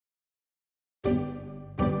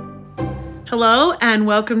Hello, and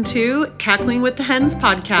welcome to Cackling with the Hens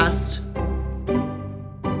podcast.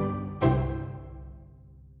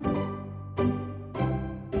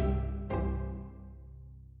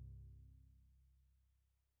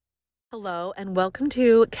 Hello, and welcome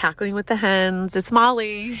to Cackling with the Hens. It's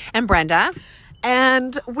Molly. And Brenda.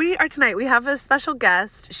 And we have a special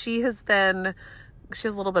guest. She has a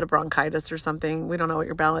little bit of bronchitis or something. We don't know what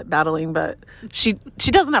you're battling, but she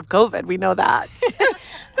doesn't have COVID. We know that.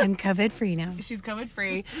 I'm COVID free now. She's COVID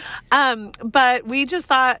free. But we just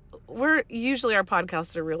thought our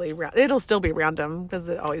podcasts are really, it'll still be random because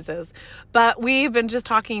it always is. But we've been just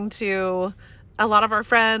talking to a lot of our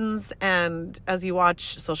friends, and as you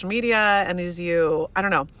watch social media and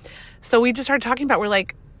so we just started talking about,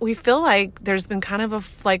 we feel like there's been kind of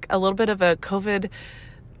a little bit of a COVID,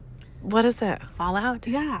 what is it? Fallout?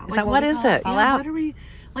 Yeah. What is it? Fallout? Yeah, what are we,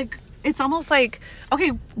 it's almost like, okay,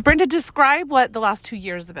 Brenda, describe what the last 2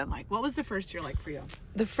 years have been like. What was the first year like for you?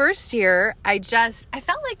 The first year, I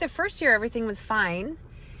felt like the first year everything was fine.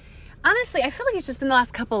 Honestly, I feel like it's just been the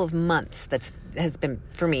last couple of months has been,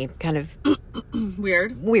 for me, kind of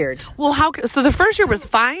weird. Well, so the first year was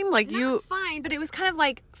fine? Not fine, but it was kind of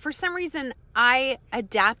like, for some reason, I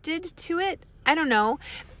adapted to it. I don't know,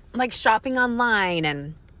 like shopping online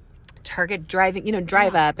and Target driving,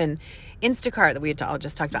 drive up and Instacart that we had all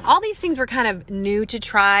just talked about. All these things were kind of new to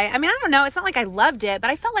try. I mean, I don't know. It's not like I loved it, but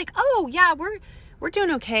I felt like, oh yeah, we're doing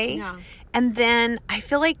okay. Yeah. And then I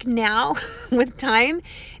feel like now with time,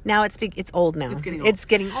 now it's old now. It's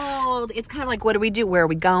getting old. It's kind of like, what do we do? Where are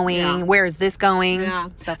we going? Yeah. Where is this going? Yeah.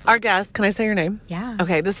 Our guest, can I say your name? Yeah.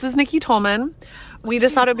 Okay. This is Nikki Tolman. We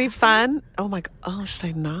just thought it'd be fun. Oh my God. Oh, should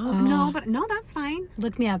I not? No, that's fine.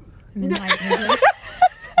 Look me up. I'm in my pages.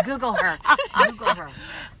 Google her.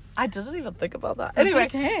 I didn't even think about that. Anyway,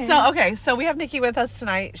 okay. So we have Nikki with us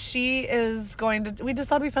tonight. She is we just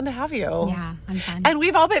thought it'd be fun to have you. Yeah, I'm fun. And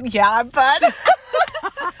we've all been, I'm fun.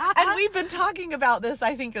 And we've been talking about this,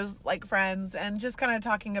 I think, as like friends, and just kind of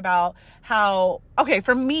talking about how, okay,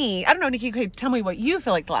 for me, I don't know, Nikki, okay, tell me what you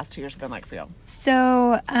feel like the last 2 years have been like for you.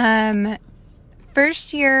 So,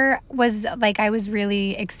 first year was like, I was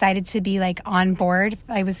really excited to be like on board.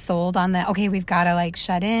 I was sold on we've got to like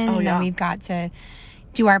shut in, and then we've got to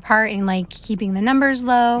do our part in like keeping the numbers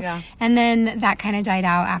low. Yeah. And then that kind of died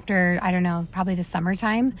out after, I don't know, probably the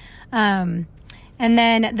summertime. And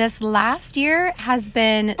then this last year has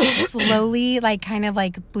been slowly like kind of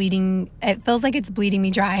like bleeding. It feels like it's bleeding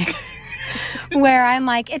me dry. Where I'm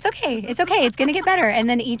like, it's okay, it's going to get better. And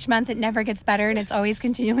then each month it never gets better, and it's always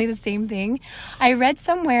continually the same thing. I read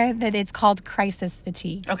somewhere that it's called crisis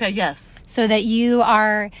fatigue. Okay, yes. So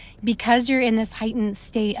that because you're in this heightened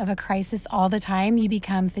state of a crisis all the time, you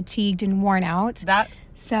become fatigued and worn out. That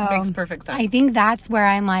makes perfect sense. I think that's where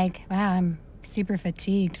I'm like, wow, I'm super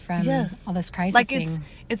fatigued from all this crisis. Like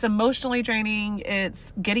it's emotionally draining.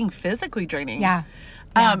 It's getting physically draining. Yeah.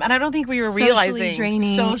 And I don't think we were realizing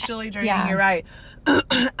socially draining. Yeah. You're right.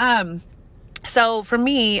 So for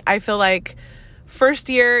me, I feel like first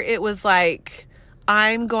year it was like,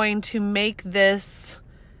 I'm going to make this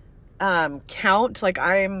count. Like,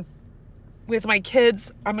 I'm with my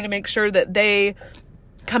kids, I'm going to make sure that they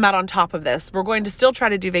come out on top of this. We're going to still try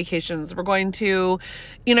to do vacations. We're going to,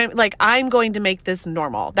 I'm going to make this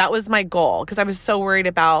normal. That was my goal, because I was so worried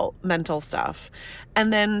about mental stuff.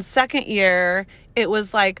 And then second year, it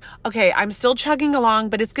was like, okay, I'm still chugging along,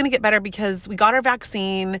 but it's going to get better because we got our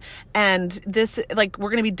vaccine, and this, like, we're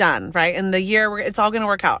going to be done, right? And the year, it's all going to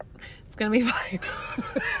work out. It's going to be fine.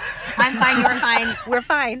 I'm fine. You're fine. We're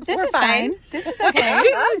fine. This is fine. This is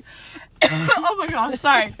okay. Oh my gosh,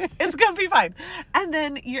 sorry. It's gonna be fine. And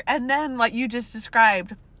then like you just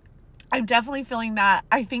described, I'm definitely feeling that.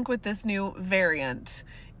 I think with this new variant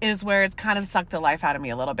is where it's kind of sucked the life out of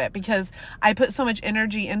me a little bit, because I put so much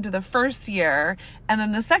energy into the first year, and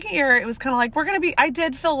then the second year it was kind of like, I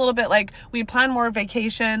did feel a little bit like we planned more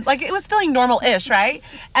vacation. Like, it was feeling normal-ish, right?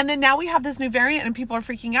 And then now we have this new variant and people are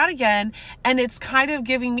freaking out again, and it's kind of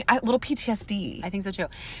giving me a little PTSD. I think so too.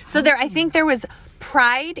 So I think there was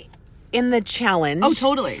pride in the challenge. Oh,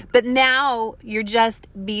 totally. But now you're just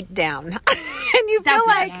beat down. And you feel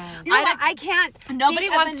like, I can't. Nobody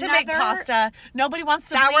wants to make pasta. Nobody wants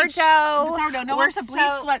to sourdough. No one wants to bleach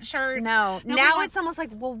sweatshirts. No. Now it's almost like,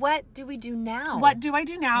 well, what do we do now? What do I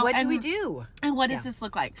do now? What do we do? And what does this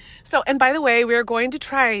look like? So, and by the way, we're going to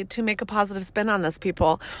try to make a positive spin on this,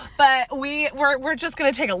 people. But we're just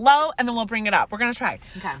going to take it low, and then we'll bring it up. We're going to try.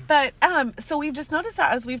 Okay. But so we've just noticed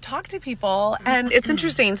that as we've talked to people, and it's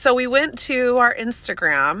interesting. So we went to our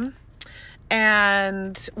Instagram,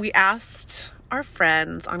 and we asked our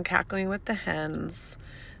friends on Cackling with the Hens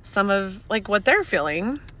some of like what they're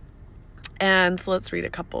feeling. And so let's read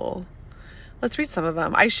some of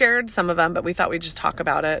them. I shared some of them, but we thought we'd just talk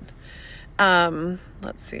about it.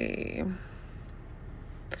 Let's see.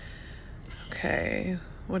 Okay.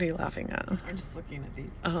 What are you laughing at? I'm just looking at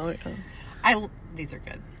these. Oh, yeah. These are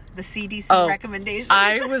good. The CDC recommendations.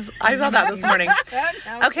 I saw that this morning.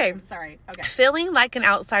 Okay. Sorry. Okay. Feeling like an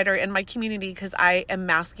outsider in my community because I am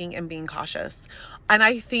masking and being cautious. And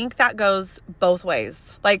I think that goes both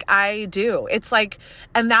ways. Like, I do. It's like,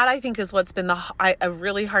 and that I think is what's been a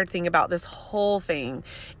really hard thing about this whole thing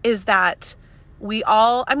is that we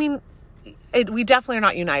all, I mean, we definitely are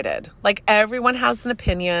not united. Like, everyone has an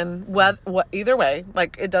opinion, either way,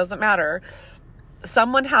 like, it doesn't matter.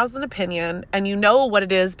 Someone has an opinion and you know what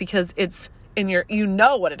it is because it's in you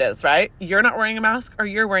know what it is, right? You're not wearing a mask or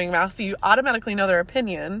you're wearing a mask. So you automatically know their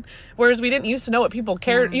opinion. Whereas we didn't used to know what people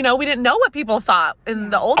cared. You know, we didn't know what people thought in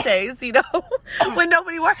the old days, you know, when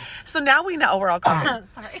nobody wore. So now we know. We're all coughing.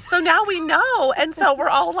 Sorry. So now we know. And so we're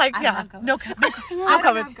all like, no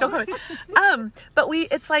COVID. But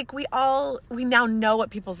it's like we now know what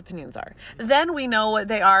people's opinions are. Then we know what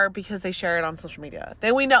they are because they share it on social media.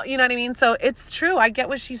 Then we know, you know what I mean? So it's true. I get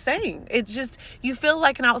what she's saying. It's just, you feel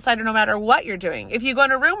like an outsider no matter what you're doing. If you go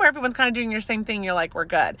in a room where everyone's kind of doing your same thing, you're like, we're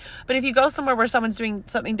good. But if you go somewhere where someone's doing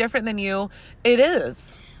something different than you, it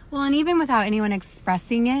is. Well, and even without anyone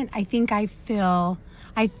expressing it, I think I feel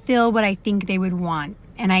what I think they would want.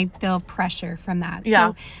 And I feel pressure from that. Yeah.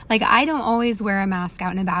 So, like, I don't always wear a mask out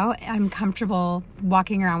and about. I'm comfortable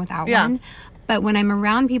walking around without one. But when I'm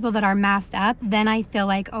around people that are masked up, then I feel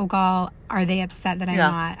like, oh, God, are they upset that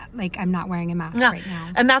I'm not wearing a mask right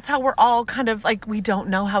now? And that's how we're all kind of like, we don't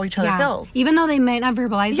know how each other feels. Even though they might not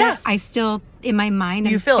verbalize it, I still, in my mind,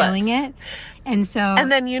 I'm feeling it. And so,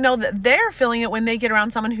 and then you know that they're feeling it when they get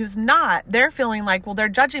around someone who's not. They're feeling like, well, they're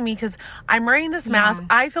judging me because I'm wearing this mask.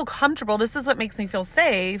 I feel comfortable. This is what makes me feel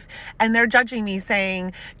safe. And they're judging me,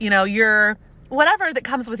 saying, you know, you're whatever that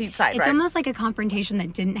comes with each side. It's almost like a confrontation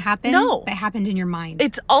that didn't happen. No, but happened in your mind.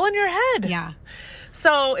 It's all in your head. Yeah.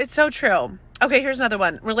 So it's so true. Okay, here's another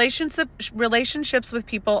one. Relationships with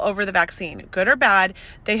people over the vaccine, good or bad,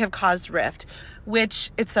 they have caused rift,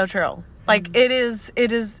 which it's so true. Like it is.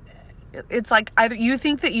 It's like either you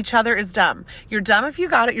think that each other is dumb. You're dumb if you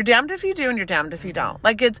got it. You're damned if you do, and you're damned if you don't.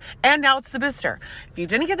 Like and now it's the booster. If you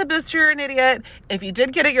didn't get the booster, you're an idiot. If you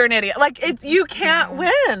did get it, you're an idiot. Like you can't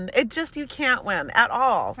win. You can't win at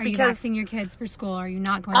all. Are you vaccinating your kids for school? Are you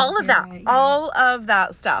not going? All of that. All of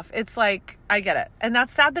that stuff. It's like, I get it. And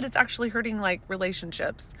that's sad that it's actually hurting like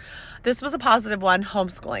relationships. This was a positive one,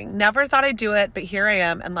 homeschooling. Never thought I'd do it, but here I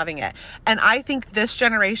am and loving it. And I think this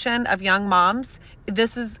generation of young moms,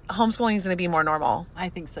 homeschooling is going to be more normal. I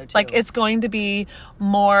think so too. Like it's going to be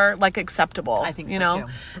more like acceptable. I think so too.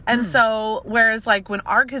 And so, whereas like when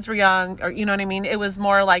our kids were young, or you know what I mean, it was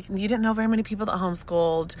more like you didn't know very many people that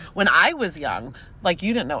homeschooled. When I was young, like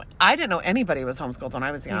I didn't know anybody was homeschooled when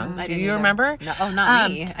I was young. Do you remember? No,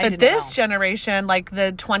 not me. But this generation, like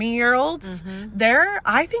the 20-year-olds,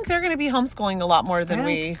 I think they're going to be homeschooling a lot more than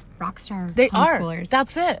we. Rock star They homeschoolers. are.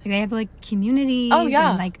 That's it. They have like communities. Oh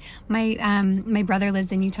yeah. And, like my brother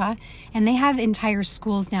lives in Utah, and they have entire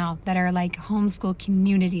schools now that are like homeschool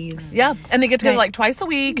communities. Yeah, and they get to go like twice a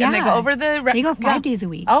week, and they go over they go 5 days a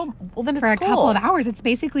week. Oh, well then it's for a cool. couple of hours. It's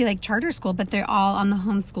basically like charter school, but they're all on the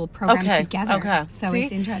homeschool program together. Okay. So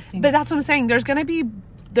it's interesting. But that's what I'm saying. There's going to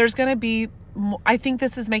be. I think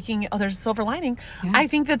this is making. Oh, there's a silver lining. Yeah. I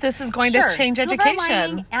think that this is going to change silver education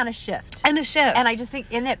lining and a shift. And I just think,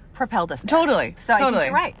 and it propelled us there. Totally. So I think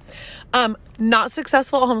you're right. Not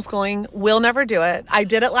successful at homeschooling. Will never do it. I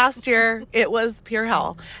did it last year. It was pure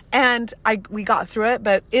hell, and we got through it.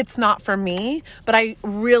 But it's not for me. But I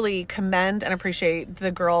really commend and appreciate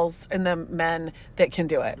the girls and the men that can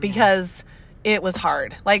do it because it was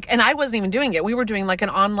hard. Like, and I wasn't even doing it. We were doing like an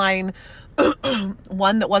online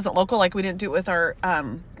one that wasn't local. Like we didn't do it with our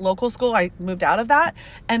local school. I moved out of that,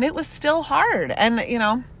 and it was still hard. And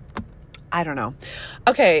I don't know.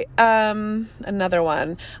 Okay, another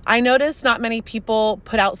one. I noticed not many people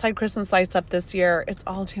put outside Christmas lights up this year. It's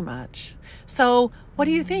all too much. So what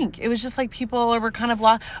do you think? It was just like people were kind of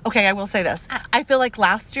lost. Okay, I will say this. I feel like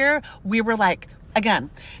last year we were like, again,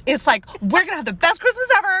 it's like we're gonna have the best Christmas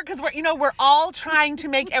ever because we're all trying to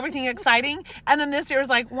make everything exciting, and then this year was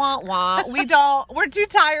like wah wah. We're too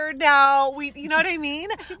tired now. You know what I mean?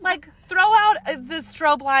 Like throw out the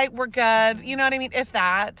strobe light. We're good. You know what I mean? If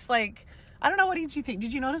that, like, I don't know. What did you think?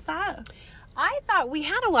 Did you notice that? I thought we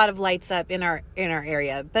had a lot of lights up in our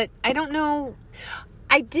area, but I don't know.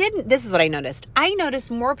 I didn't. This is what I noticed. I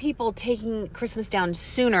noticed more people taking Christmas down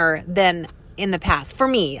sooner than in the past for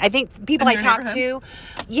me. I think people In I your talk neighborhood? to,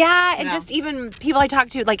 and Yeah. just even people I talk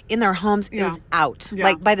to, like in their homes, it Yeah. was out. Yeah.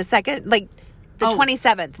 Like by the second, like the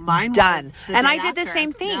 27th, mine done. was the And day I did the after.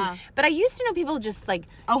 same thing. Yeah. But I used to know people just like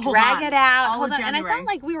hold drag on. it out, All hold of on. And I January. felt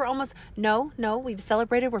like we were almost, no, we've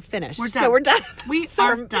celebrated, we're finished. We're done. So we're done. We So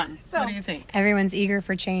are we're- done. so- What do you think? Everyone's eager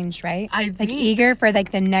for change, right? I like think- eager for like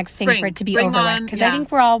the next thing Spring. for it to be Bring over on- with. Because yeah. I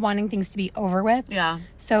think we're all wanting things to be over with. Yeah.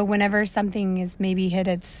 So whenever something is maybe hit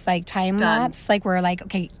its like time Done. lapse, like we're like,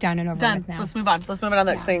 okay, done and over Done. with now. Let's move on. Let's move on to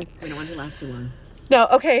the next thing. We don't want to last too long. No,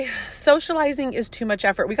 okay. Socializing is too much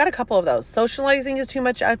effort. We got a couple of those. Socializing is too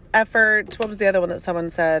much effort. What was the other one that someone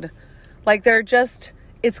said? Like they're just,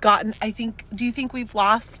 it's gotten, I think, do you think we've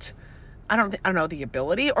lost, I don't know, the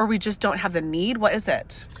ability, or we just don't have the need? What is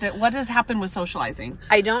it? What has happened with socializing?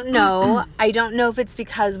 I don't know. I don't know if it's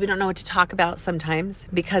because we don't know what to talk about sometimes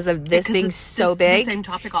because of this Because being it's so just the big. same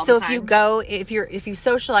topic all so the if you time. go, if you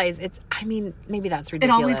socialize, it's, I mean, maybe that's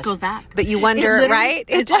ridiculous. always goes back. But you It wonder, literally- right?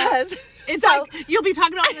 It does. It's So- like, you'll be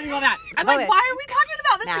talking about it and you go back. I'm Love like, it. why are we talking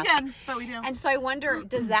about this Nah. again? But we do. And so I wonder,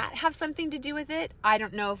 does that have something to do with it? I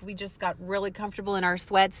don't know if we just got really comfortable in our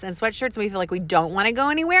sweats and sweatshirts and we feel like we don't want to go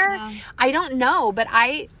anywhere. Yeah. I don't know, but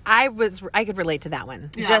I could relate to that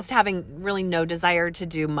one. Yeah. Just having really no desire to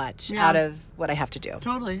do much Yeah. out of what I have to do.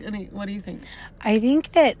 Totally. What do you think? I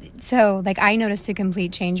think that, so like I noticed a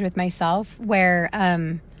complete change with myself where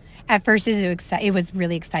at first it was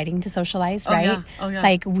really exciting to socialize, right? yeah. Oh, yeah.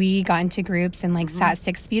 Like we got into groups and like sat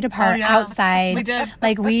 6 feet apart Oh, yeah. outside. We did.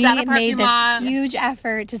 Like we Sat in a parking made this lot. huge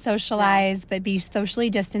effort to socialize, but be socially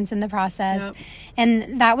distanced in the process. Yep.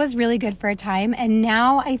 And that was really good for a time. And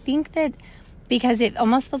now I think that because it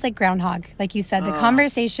almost feels like Groundhog. Like you said, the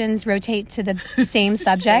conversations rotate to the same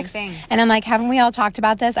subjects. things. And I'm like, haven't we all talked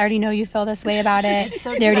about this? I already know you feel this way about it.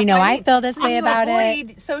 So They already that's know why I feel this way you about it.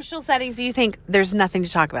 avoid social settings, but you think there's nothing to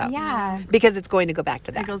talk about. Yeah. Because it's going to go back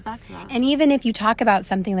to that. It goes back to that. And even if you talk about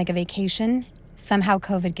something like a vacation, somehow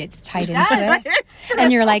COVID gets tied into does. it.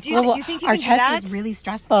 And you're like, Do you- well, you think you our can do test that? was really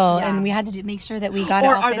stressful and we had to make sure that we got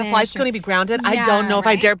Or it all are the finished. flights going to be grounded? I don't know if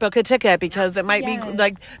I right? dare book a ticket because it might be Yes.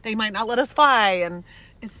 like they might not let us fly, and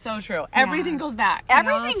it's so true. Everything goes back.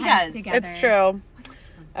 Everything It all ties does. together. It's true.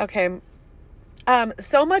 Okay.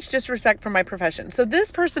 So much disrespect for my profession. So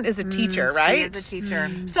this person is a teacher, right? She is a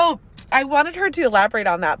teacher. So I wanted her to elaborate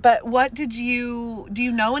on that. But what do you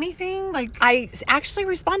know anything? Like I actually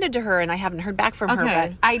responded to her and I haven't heard back from her, Okay.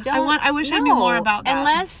 but I don't I wish I knew more know. about that.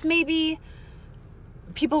 Unless maybe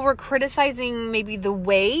people were criticizing maybe the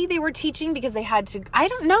way they were teaching because they had to, I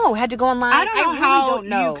don't know, had to go online. I don't know really how don't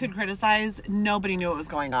know. you could criticize. Nobody knew what was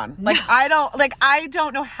going on. Like I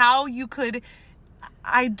don't know how you could.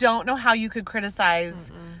 I don't know how you could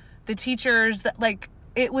criticize the teachers. That like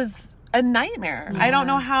it was a nightmare. I don't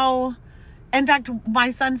know how. In fact,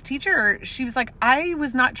 my son's teacher, she was like, I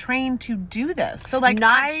was not trained to do this. So like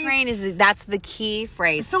Not trained that's the key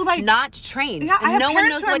phrase. So, like- not trained. Yeah, I have no one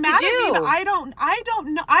parents knows who are what to mad at me, do. but I don't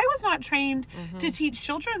know. I was not trained to teach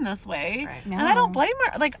children this way, Right. and I don't blame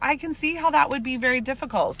her. Like I can see how that would be very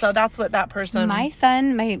difficult. So that's what that person. My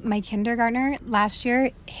son, my kindergartner last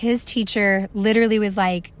year, his teacher literally was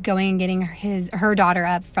like going and getting her daughter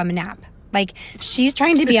up from a nap. Like she's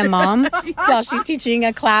trying to be a mom while she's teaching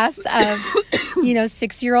a class of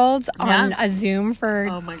 6-year-olds on a Zoom for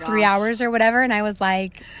Oh my gosh. 3 hours or whatever. And I was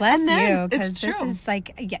like, bless And then, you, because it's this true. is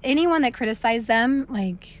like anyone that criticized them,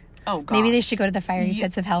 like. Oh God. Maybe they should go to the fiery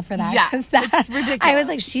pits of hell for that. Yeah, 'cause it's ridiculous. I was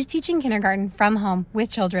like, she's teaching kindergarten from home with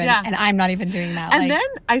children, Yeah. and I'm not even doing that. And like,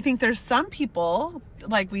 then I think there's some people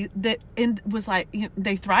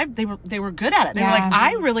they thrived. They were good at it. They were Yeah. like,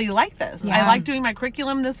 I really like this. I Yeah. like doing my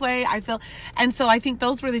curriculum this way. And so I think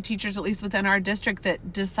those were the teachers, at least within our district,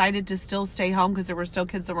 that decided to still stay home because there were still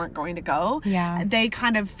kids that weren't going to go. Yeah. They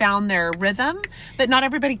kind of found their rhythm, but not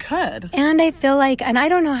everybody could. And I feel like, and I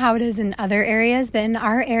don't know how it is in other areas, but in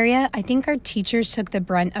our area, I think our teachers took the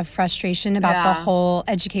brunt of frustration about the Yeah. whole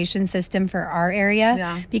education system for our area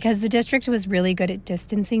Yeah. because the district was really good at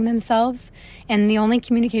distancing themselves. And the only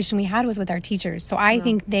communication we had was with our teachers. So I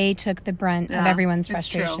think they took the brunt of Yeah, everyone's it's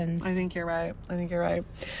true. frustrations. I think you're right.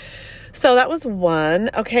 So that was one.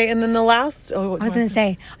 Okay. And then the last, I was going to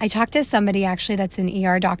say, I talked to somebody actually that's an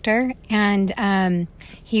ER doctor, and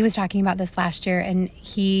he was talking about this last year, and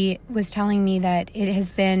he was telling me that it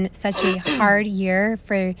has been such a hard year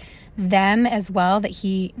for them as well that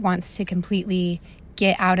he wants to completely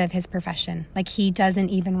get out of his profession. Like he doesn't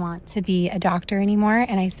even want to be a doctor anymore.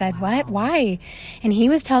 And I said, what? Why? And he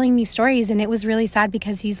was telling me stories, and it was really sad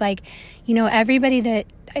because he's like, everybody that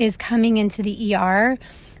is coming into the ER,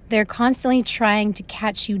 they're constantly trying to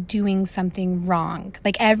catch you doing something wrong.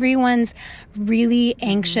 Like everyone's really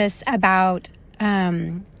anxious about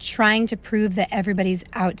trying to prove that everybody's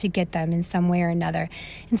out to get them in some way or another.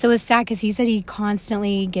 And so it's sad because he said he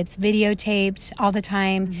constantly gets videotaped all the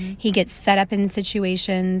time. He gets set up in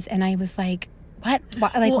situations. And I was like, what?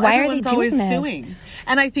 Why are they doing this? Suing.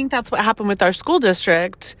 And I think that's what happened with our school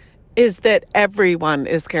district, is that everyone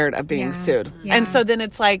is scared of being sued. Yeah. And so then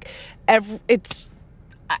it's like,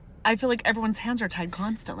 I feel like everyone's hands are tied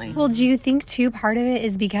constantly. Well, do you think too part of it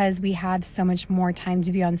is because we have so much more time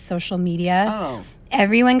to be on social media? Oh.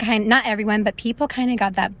 Everyone not everyone, but people kind of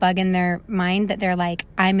got that bug in their mind that they're like,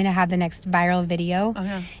 I'm going to have the next viral video. Oh,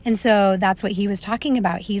 yeah. And so that's what he was talking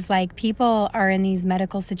about. He's like, people are in these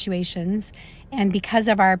medical situations, and because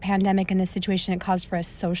of our pandemic and the situation it caused for us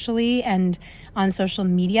socially and on social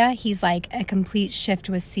media, he's like, a complete shift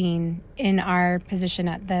was seen in our position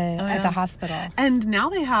at the hospital. And now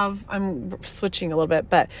they have, I'm switching a little bit,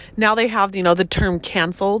 but now they have, the term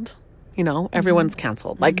canceled. Everyone's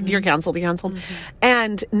canceled. Like, you're canceled,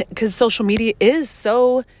 And because social media is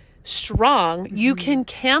so strong, you can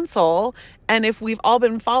cancel. And if we've all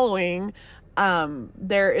been following,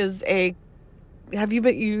 there is I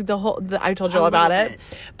told you all about it.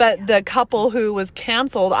 But the couple who was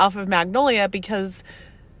canceled off of Magnolia because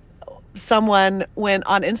someone went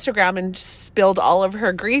on Instagram and spilled all of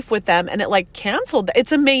her grief with them, and it canceled.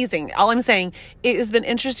 It's amazing. All I'm saying, it has been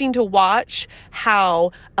interesting to watch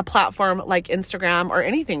how a platform like Instagram or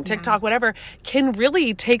anything, TikTok, whatever, can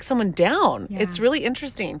really take someone down. Yeah. It's really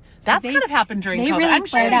interesting. That's kind of happened during COVID. Really I'm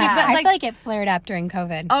sure. I feel like it flared up during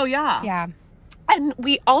COVID. Oh yeah. Yeah. And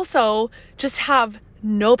we also just have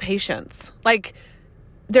no patience.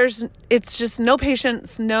 It's just no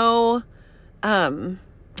patience, no,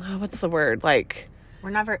 what's the word? We're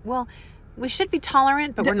not very well. We should be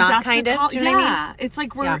tolerant, but we're not. Kind of. Do you know what I mean? It's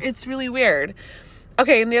like it's really weird.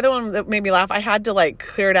 Okay, and the other one that made me laugh, I had to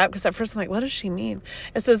clear it up because at first I'm like, what does she mean?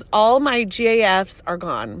 It says all my GAFs are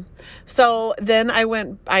gone. So then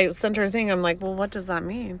I sent her a thing. I'm like, well, what does that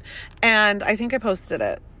mean? And I think I posted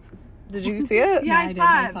it. Did you see it? Yeah, I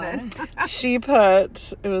saw it. She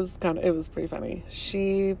put, it was pretty funny.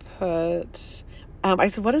 She put, I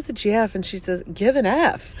said, what is a GF? And she says, give an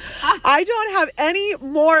F. I don't have any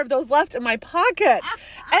more of those left in my pocket.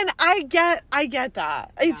 And I get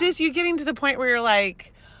that. It's just, you getting to the point where you're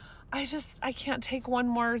like, I can't take one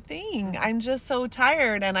more thing. I'm just so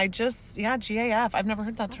tired. And GAF. I've never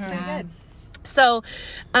heard that term. That's pretty good. So,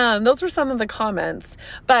 those were some of the comments,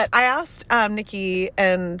 but I asked, Nikki,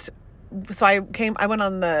 and so I went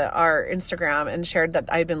on our Instagram and shared that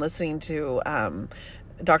I had been listening to,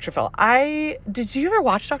 Dr. Phil. Did you ever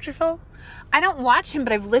watch Dr. Phil? I don't watch him,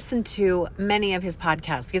 but I've listened to many of his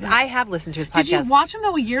podcasts because I have listened to his podcasts. Did you watch him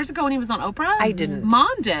though years ago when he was on Oprah? I didn't.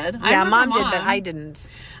 Mom did. Yeah, Mom did, but I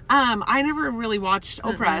didn't. I never really watched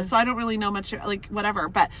Oprah, so I don't really know much, whatever.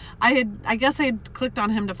 But I guess I had clicked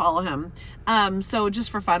on him to follow him. So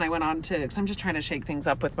just for fun, I went on because I'm just trying to shake things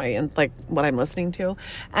up with my what I'm listening to,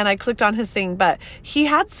 and I clicked on his thing. But he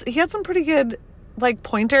had some pretty good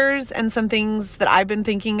pointers and some things that I've been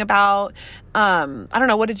thinking about. I don't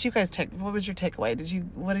know. What did you guys what was your takeaway?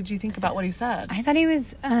 What did you think about what he said? I thought he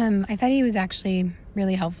was actually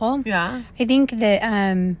really helpful. Yeah. I think that,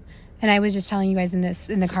 and I was just telling you guys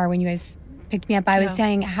in the car when you guys picked me up, I was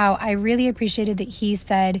saying how I really appreciated that he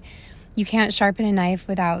said, you can't sharpen a knife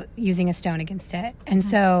without using a stone against it. And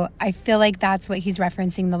so I feel like that's what he's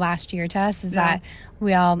referencing the last year to us, is that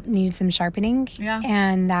we all need some sharpening,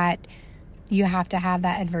 and that you have to have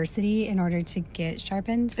that adversity in order to get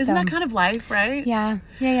sharpened. Isn't that kind of life, right? Yeah.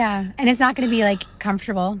 And it's not going to be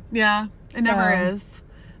comfortable. Yeah, it never is.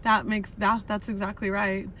 That's exactly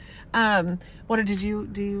right. Do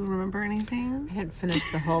you remember anything? I hadn't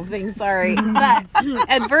finished the whole thing, sorry. But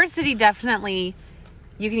adversity, definitely,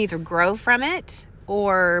 you can either grow from it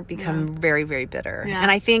or become very, very bitter. Yeah.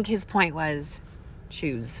 And I think his point was,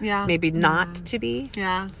 choose. Yeah. Maybe not to be.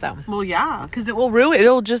 Yeah. So. Well, yeah, because it will ruin.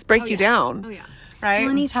 It'll just break you down. Oh yeah. Right.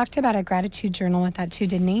 Well, and he talked about a gratitude journal with that too,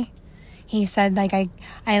 didn't he? He said I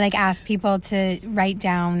asked people to write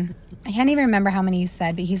down. I can't even remember how many he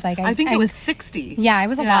said, but he's like, I think it was 60. Yeah, it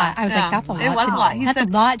was a lot. I was like, that's a lot. It was a lot. He that's said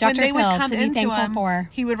a lot, Dr. Phil, to be thankful for.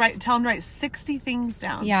 He would tell him to write 60 things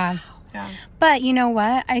down. Yeah. Yeah. But you know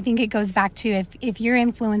what? I think it goes back to if your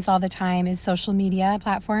influence all the time is social media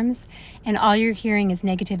platforms and all you're hearing is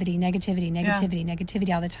negativity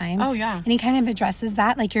all the time. Oh, yeah. And he kind of addresses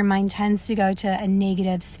that. Your mind tends to go to a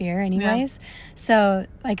negative sphere anyways. Yeah. So,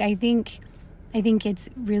 I think I think it's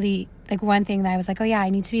really like one thing that I was like, oh yeah, I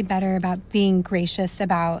need to be better about being gracious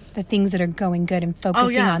about the things that are going good and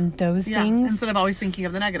focusing on those things. Instead of always thinking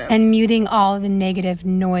of the negative. And muting all the negative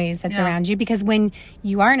noise that's around you. Because when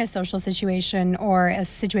you are in a social situation or a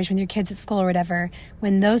situation with your kids at school or whatever,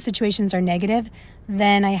 when those situations are negative,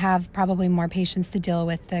 then I have probably more patience to deal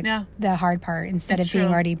with the hard part instead of being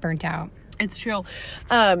already burnt out. It's true.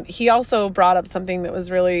 He also brought up something that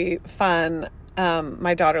was really fun.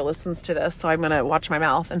 My daughter listens to this, so I'm going to watch my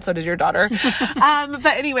mouth, and so does your daughter. But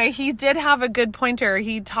anyway, he did have a good pointer.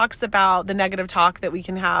 He talks about the negative talk that we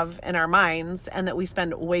can have in our minds and that we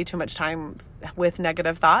spend way too much time with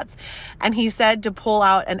negative thoughts. And he said to pull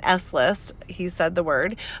out an S list. He said the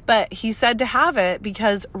word, but he said to have it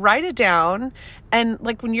because write it down. And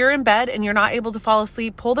like when you're in bed and you're not able to fall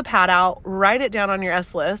asleep, pull the pad out, write it down on your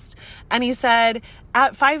S list. And he said,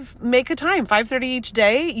 at 5, make a time, 5:30 each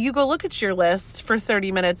day, you go look at your list for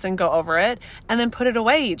 30 minutes and go over it and then put it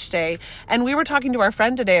away each day. And we were talking to our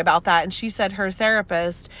friend today about that. And she said her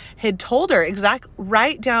therapist had told her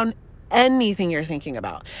write down anything you're thinking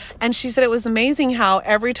about. And she said it was amazing how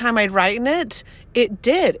every time I'd write in it, it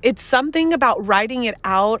did. It's something about writing it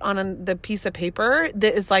out on the piece of paper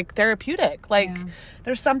that is like therapeutic. Like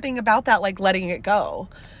there's something about that, like letting it go.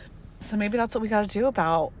 So maybe that's what we got to do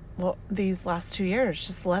about these last 2 years.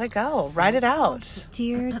 Just let it go. Write it out.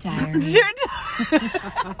 Dear diary.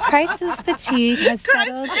 Crisis fatigue has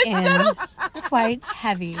settled in quite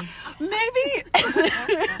heavy.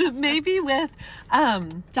 Maybe with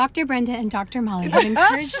Dr. Brenda and Dr. Molly have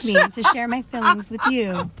encouraged me to share my feelings with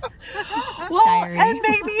you. Diary. And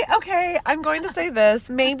maybe, okay, I'm going to say this,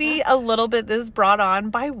 maybe a little bit this brought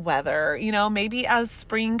on by weather, maybe as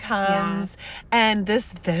spring comes and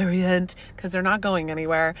this variant, because they're not going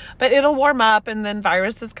anywhere, but it'll warm up and then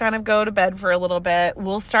viruses kind of go to bed for a little bit.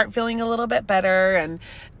 We'll start feeling a little bit better and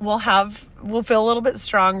we'll feel a little bit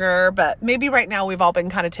stronger, but maybe right now we've all been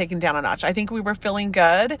kind of taken down a notch. I think we were feeling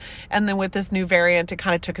good. And then with this new variant, it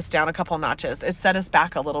kind of took us down a couple notches. It set us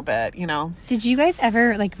back a little bit, Did you guys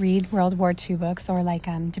ever read World War II books or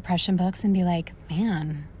depression books and be like,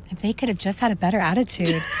 man, if they could have just had a better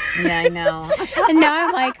attitude. Yeah, I know. And now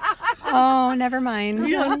I'm like, oh, never mind.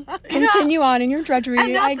 Continue on in your drudgery.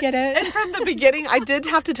 I get it. And from the beginning, I did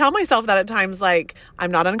have to tell myself that at times, like,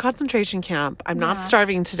 I'm not in a concentration camp. I'm not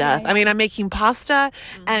starving to death. Right. I mean, I'm making pasta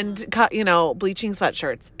and, bleaching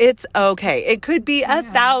sweatshirts. It's okay. It could be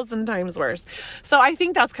 1,000 times worse. So I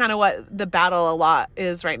think that's kind of what the battle a lot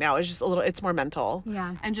is right now. Is just it's more mental.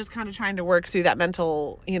 Yeah. And just kind of trying to work through that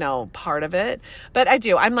mental, part of it. But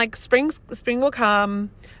I'm like, spring will come,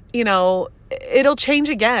 it'll change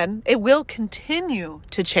again. It will continue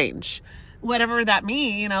to change, whatever that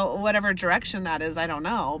means, whatever direction that is, I don't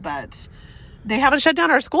know, but they haven't shut down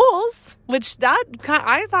our schools, which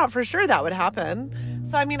I thought for sure that would happen.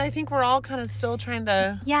 So, I think we're all kind of still trying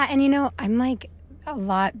to. Yeah. And, I'm like a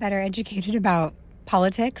lot better educated about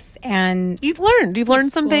politics, and you've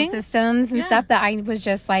learned some things, systems and stuff that I was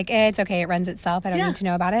just like, it's okay, it runs itself, I don't need to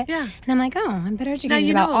know about it. And I'm like, oh, I'm better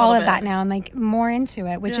educated about all of that now. I'm like more into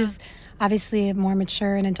it, which is obviously a more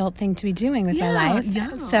mature and adult thing to be doing with my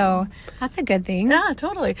life. So that's a good thing. Yeah,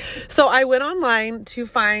 totally. So I went online to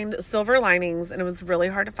find silver linings, and it was really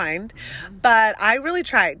hard to find, but I really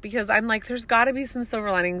tried because I'm like, there's got to be some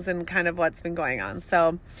silver linings in kind of what's been going on.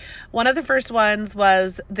 So one of the first ones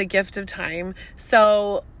was the gift of time.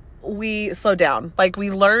 So we slowed down.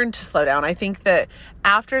 We learned to slow down. I think that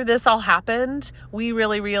after this all happened, we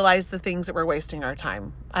really realized the things that were wasting our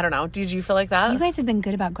time. I don't know. Did you feel like that? You guys have been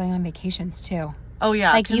good about going on vacations too. Oh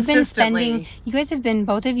yeah. You've been spending,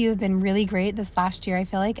 both of you have been really great this last year, I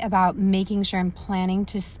feel like, about making sure and planning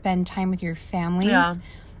to spend time with your families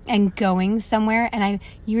and going somewhere. And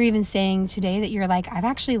you were even saying today that you're like, I've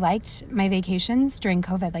actually liked my vacations during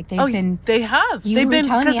COVID. They have. They've been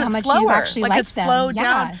telling me how much you've actually liked them. Slowed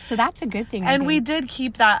down. So that's a good thing. And we did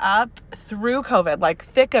keep that up through COVID.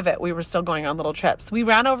 Thick of it, we were still going on little trips. We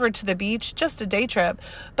ran over to the beach, just a day trip,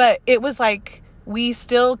 but it was we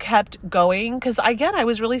still kept going because, again, I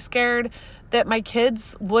was really scared that my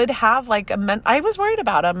kids would have I was worried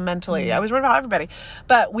about them mentally. Mm-hmm. I was worried about everybody,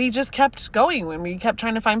 but we just kept going when we kept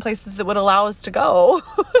trying to find places that would allow us to go.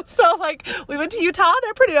 So we went to Utah,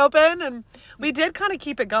 they're pretty open, and we did kind of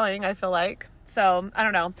keep it going, I feel like. So I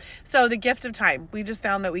don't know. So the gift of time, we just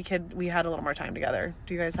found that we had a little more time together.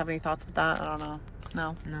 Do you guys have any thoughts with that? I don't know.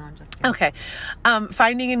 No, just okay.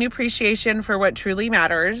 Finding a new appreciation for what truly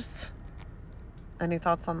matters. Any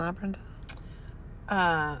thoughts on that, Brenda?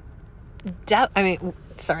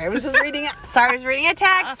 Sorry, I was just reading it. Sorry, I was reading a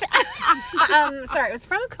text. Sorry, it was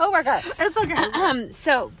from a coworker. It's okay.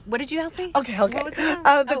 So what did you ask me? Okay.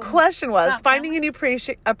 The question was finding a new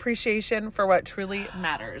appreciation for what truly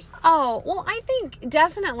matters. Oh, well, I think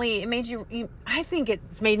definitely it made I think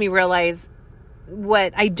it's made me realize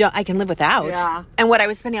what I can live without. Yeah. And what I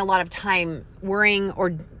was spending a lot of time worrying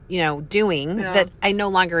or, doing that I no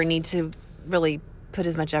longer need to really put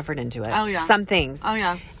as much effort into it. Oh, yeah. Some things. Oh,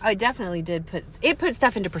 yeah. I definitely did put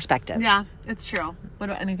stuff into perspective. Yeah, it's true. What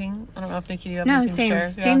about anything? I don't know if Nikki, you have No, anything to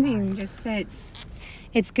share? same thing. Just that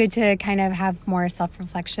it's good to kind of have more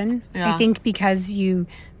self-reflection. Yeah. I think because you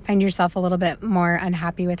find yourself a little bit more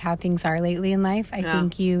unhappy with how things are lately in life, I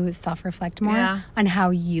think you self-reflect more on how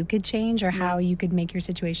you could change or how you could make your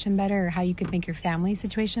situation better or how you could make your family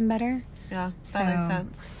situation better. Yeah, that makes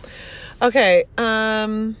sense. Okay,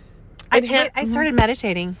 I started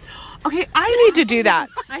meditating. Okay, I need to do that.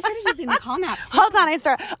 I started using the Calm app too. Hold on, I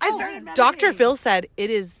started meditating. Dr. Phil said it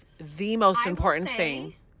is the most important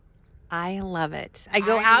thing. I love it. I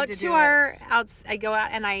go I out need to to do our it. out. I go out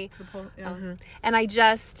and I Yeah.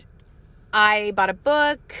 I bought a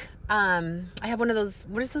book. I have one of those.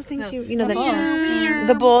 What is those things the bowls.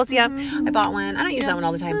 the bowls? Yeah, I bought one. I don't use that one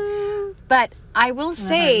all the time, but I will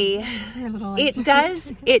say it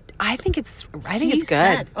does. I think it's good.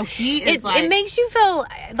 Said, he is It makes you feel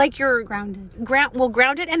like you're Grounded.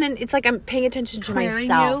 grounded, and then it's like I'm paying attention to Clearing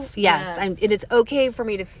myself. you? Yes, Yes. it's okay for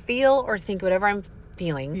me to feel or think whatever I'm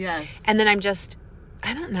feeling. Yes. And then I'm just,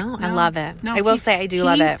 I don't know. I love it. No, I will say I do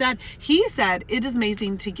love it. He said it is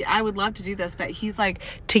amazing to get. I would love to do this, but he's like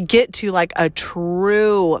to get to like a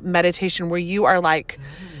true meditation where you are like,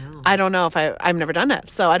 I don't know if I've never done it,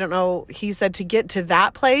 so I don't know. He said to get to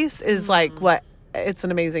that place is like what. It's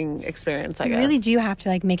an amazing experience, I guess. You really do have to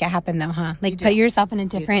like make it happen though, huh? Like put yourself in a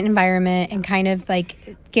different environment and kind of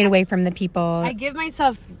like get away from the people. I give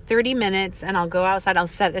myself 30 minutes and I'll go outside. I'll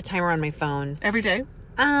set a timer on my phone. Every day?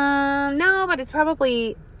 No, but it's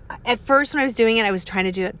probably at first when I was doing it, I was trying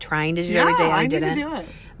to do it every day. And I didn't. need to do it.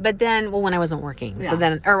 But then, when I wasn't working,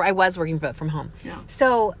 Yeah. or I was working, but from home. Yeah.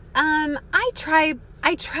 So, I try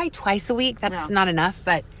twice a week. That's not enough,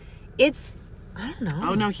 but it's, I don't know.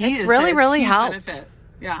 Oh no, it's really, really huge helped. benefit.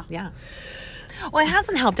 Yeah. Yeah. Well, it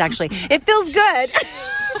hasn't helped actually. It feels good.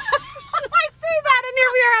 I say that, and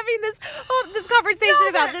here we are having this conversation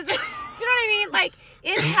about this. Do you know what I mean? Like,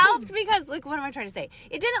 it helped because, like, what am I trying to say?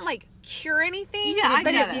 It didn't like cure anything. Yeah, I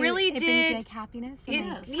but get it it. really It brings you, did. like happiness.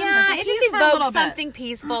 Yes. Yeah, it Peace just for a little evokes bit. something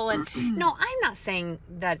peaceful. And no, I'm not saying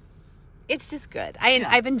that. It's just good.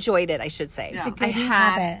 I've enjoyed it, I should say. Yeah. I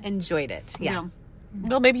have habit. enjoyed it. Yeah.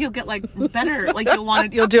 Well, maybe you'll get like better. Like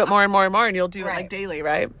you'll do it more and more and more, and you'll do it like daily,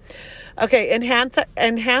 right? Okay,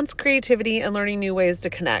 enhance creativity and learning new ways to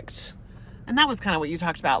connect. And that was kind of what you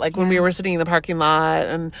talked about, like when we were sitting in the parking lot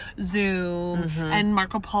and Zoom and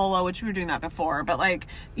Marco Polo, which we were doing that before. But like,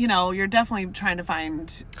 you're definitely trying to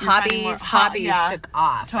find Hobbies took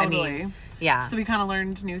off. Totally. I mean, yeah. So we kind of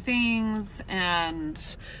learned new things and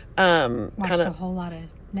Watched a whole lot of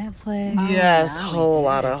Netflix. Yes, whole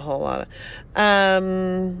lot of.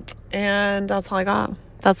 And that's all I got.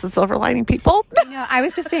 That's the silver lining, people. No, I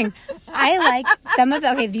was just saying, I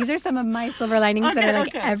like these are some of my silver linings that are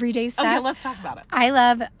like everyday stuff. Okay, let's talk about it. I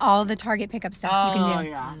love all the Target pickup stuff you can do.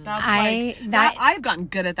 Yeah. That's I've gotten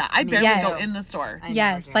good at that. I barely go in the store.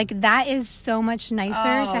 Yes, like that is so much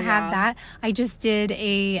nicer to have that. I just did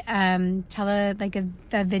a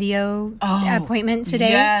video appointment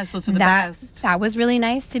today. Yes, those are the best. That was really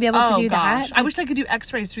nice to be able to do that. I wish I could do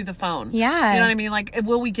x-rays through the phone. Yeah. You know what I mean? Like,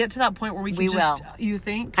 will we get to that point where we can you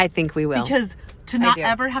think? I think we will. Because to not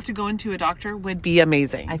ever have to go into a doctor would be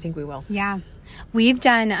amazing. I think we will. Yeah. We've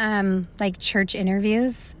done like church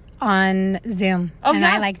interviews on Zoom. And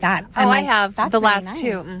I like that. I have that's the really last nice.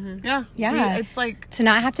 two. Mm-hmm. Yeah. Yeah. It's like to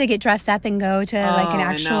not have to get dressed up and go to like an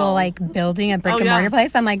actual like building, a brick and mortar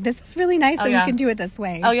place. I'm like, this is really nice that we can do it this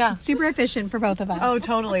way. It's super efficient for both of us. Oh,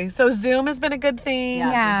 totally. So Zoom has been a good thing.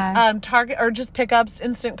 Yeah. Target or just pickups,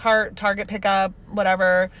 instant cart, Target pickup,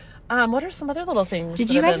 whatever. What are some other little things?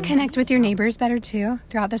 Did you guys connect with your neighbors better too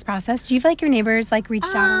throughout this process? Do you feel like your neighbors like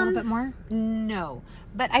reached out a little bit more? No,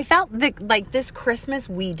 but I felt that like this Christmas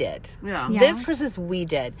we did. Yeah. This Christmas we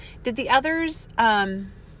did. Did the others? I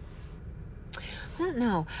don't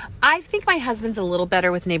know. I think my husband's a little better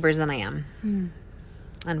with neighbors than I am.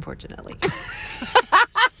 Unfortunately.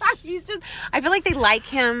 He's just, I feel like they like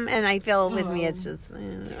him, and I feel with me it's just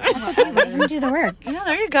Let him do the work. Yeah,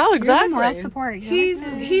 there you go. Exactly. Moral support.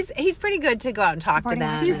 He's pretty good to go out and talk to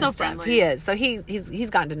them. He's and so stuff. friendly. He is. So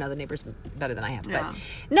he's gotten to know the neighbors better than I have. Yeah.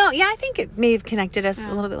 But no, I think it may have connected us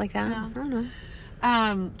a little bit like that. I don't know.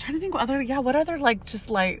 Trying to think what other like just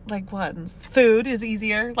like ones. Food is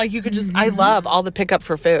easier. Like you could just I love all the pickup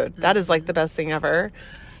for food. That is like the best thing ever.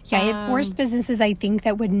 Yeah, it forced businesses, I think,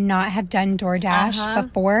 that would not have done DoorDash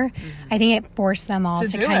before. I think it forced them all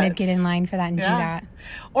to kind of get in line for that and do that.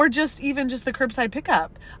 Or just the curbside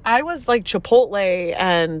pickup. I was like Chipotle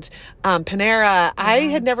and Panera. I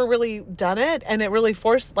had never really done it, and it really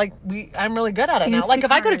forced I'm really good at it now. Like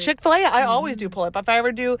if I go to Chick-fil-A, I always do pull up. If I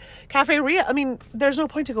ever do Cafe Ria, I mean, there's no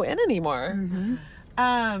point to go in anymore.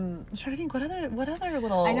 I'm trying to think what other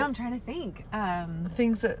little I know, I'm trying to think.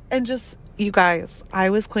 things that, and just you guys, I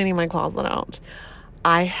was cleaning my closet out.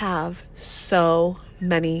 I have so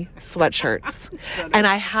many sweatshirts. And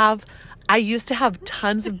I used to have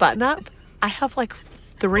tons of button up. I have like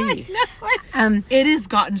 3. It has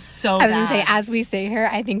gotten so bad. I was going to say, as we say here,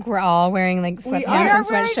 I think we're all wearing like sweatpants and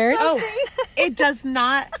sweatshirts. Oh, it does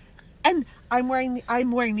not. And I'm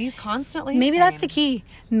wearing these constantly. Maybe that's the key.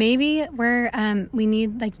 Maybe we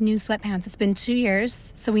need like new sweatpants. It's been 2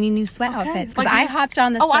 years, so we need new sweat outfits. Because I hopped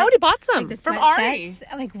on the I already bought some from Ari.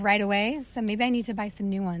 Sets, like right away. So maybe I need to buy some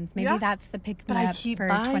new ones. Maybe that's the pick me up for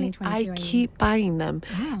 2022. I keep buying them.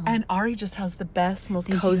 Oh. And Ari just has the best,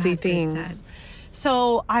 most cozy things.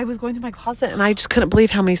 So I was going through my closet and I just couldn't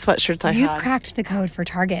believe how many sweatshirts I had. You've cracked the code for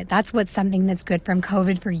Target. That's what's something that's good from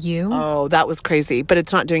COVID for you. Oh, that was crazy. But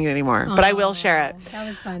it's not doing it anymore. But I will share it. That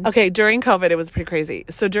was fun. Okay, during COVID, it was pretty crazy.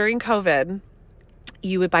 So during COVID,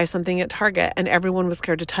 you would buy something at Target and everyone was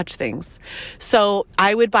scared to touch things. So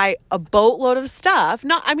I would buy a boatload of stuff.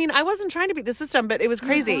 I wasn't trying to beat the system, but it was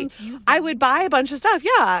crazy. I would buy a bunch of stuff.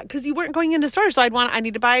 Yeah. Cause you weren't going into stores. So I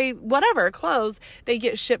need to buy whatever clothes. They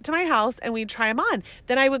get shipped to my house and we'd try them on.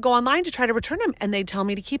 Then I would go online to try to return them and they'd tell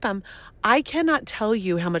me to keep them. I cannot tell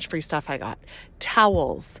you how much free stuff I got.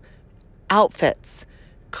 Towels, outfits.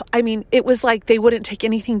 I mean, it was like they wouldn't take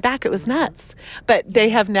anything back. It was nuts. But they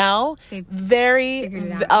have now they're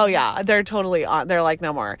totally on. They're like,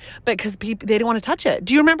 no more. But because they didn't want to touch it.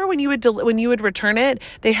 Do you remember when you would return it,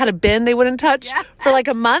 they had a bin they wouldn't touch for like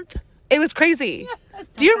a month? It was crazy.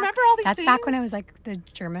 Do you remember all these things? That's back when I was like the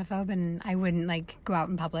germaphobe and I wouldn't like go out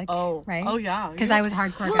in public. Oh, right? Oh, yeah. Because I was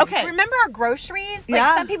hardcore. Okay. Remember our groceries?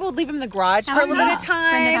 Like some people would leave them in the garage for a little bit of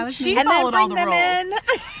time. Brenda, that was she me. followed all the rules.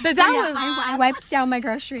 But that was... I wiped down my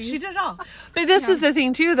groceries. She did it all. But this is the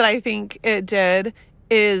thing, too, that I think it did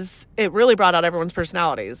is it really brought out everyone's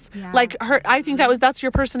personalities. Yeah. Like I think that's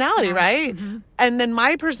your personality, right? Mm-hmm. And then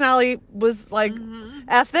my personality was like,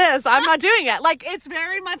 F this, I'm not doing it. Like it's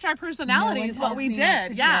very much our personality is what we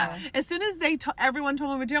did. Yeah. As soon as everyone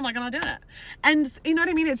told me we do, I'm like, I'm not doing it. And you know what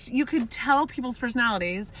I mean? You could tell people's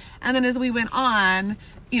personalities. And then as we went on,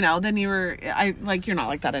 then you're not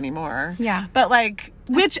like that anymore. Yeah. But like,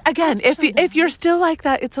 which again, if you're still like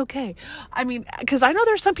that, it's okay. I mean, because I know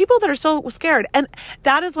there's some people that are so scared. And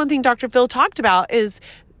that is one thing Dr. Phil talked about is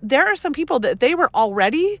there are some people that they were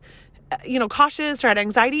already, cautious or had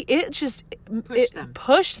anxiety. It just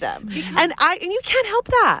pushed them. And you can't help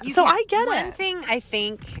that. So I get it. One thing I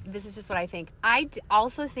think, this is just what I think. I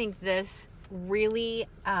also think this really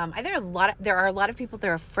there are a lot of people that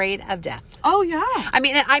are afraid of death. Oh yeah.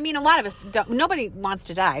 I mean a lot of us don't, nobody wants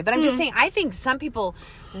to die, but I'm just saying I think some people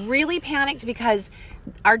really panicked because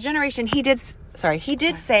our generation he did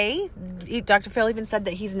say, Dr. Phil even said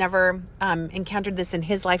that he's never encountered this in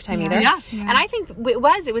his lifetime either. Yeah. And I think it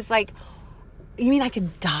was like, you mean I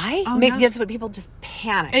could die? Oh, Maybe that's what people just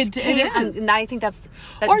panicked. It is. And I think that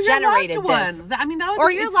or generated your loved ones. I mean, that or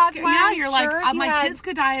your loved ones. Yeah, you're sure, like, my kids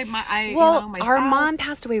could die. My our spouse. mom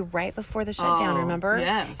passed away right before the shutdown. Remember?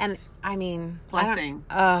 Yes. And I mean, blessing.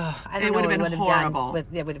 I don't know. It would have been horrible.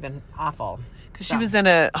 It would have been awful. She was in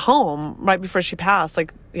a home right before she passed.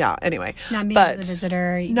 Like, yeah, anyway. Not being able to visit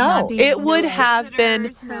her. No, it would have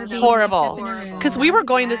been horrible. Because we were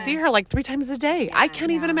going to see her like 3 times a day. I can't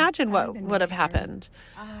even imagine what would have happened.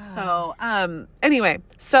 So, anyway.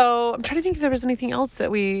 So, I'm trying to think if there was anything else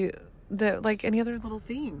that like any other little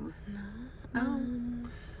themes. No.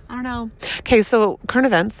 I don't know. Okay, so current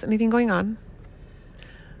events. Anything going on?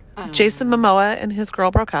 Jason Momoa and his girl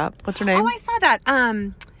broke up. What's her name? Oh, I saw that.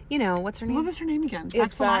 What's her name? What was her name again?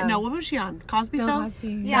 It's, no, what was she on? Cosby Bill Show?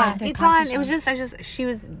 Cosby. Yeah, it's on. It was just, she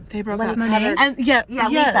was. They broke up. Monet? And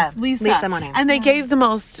Lisa Monet. And they gave the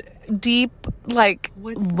most deep, like,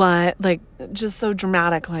 just so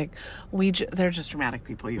dramatic, like, they're just dramatic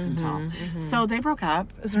people, you can tell. Mm-hmm. So they broke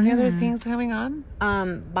up. Is there any other things going on?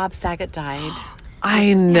 Bob Saget died.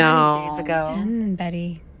 I know. Days ago. And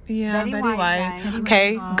Betty. Yeah, Betty White. White.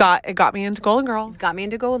 Okay, it got me into Golden Girls. Got me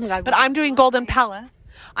into Golden Girls. But I'm doing Golden Palace.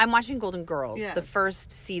 I'm watching Golden Girls, yes. the first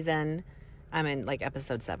season. I'm in like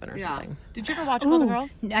episode 7 or something. Did you ever watch Golden Ooh,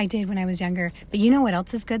 Girls? I did when I was younger. But you know what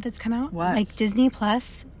else is good that's come out? What? Like Disney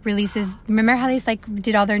Plus releases. Remember how they like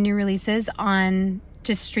did all their new releases on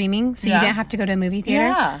just streaming, so you didn't have to go to a movie theater?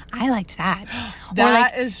 Yeah. I liked that.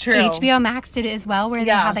 That is true. HBO Max did it as well, where they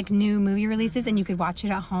had like new movie releases and you could watch it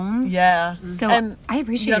at home. Yeah. So And I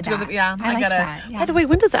appreciated you have to that. go to I liked get it. that. Yeah. By the way,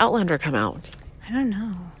 when does Outlander come out? I don't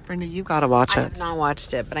know. Brenda, you gotta watch I it. have not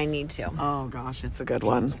watched it, but I need to. Oh gosh, it's a good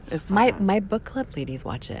one. It's so My good. my book club ladies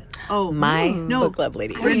watch it. Oh, my no. book club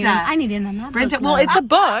ladies. Brenda. I need in on that. Brenda, book well, club. it's a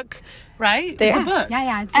book, right? It's a book.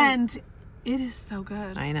 Yeah, it's and it is so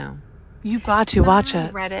good. I know. You've got to watch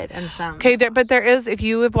it. Read it and some. Okay, but there is, if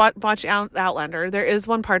you have watched Outlander, there is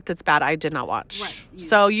one part that's bad I did not watch. Right.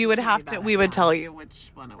 So you would have to, we would tell you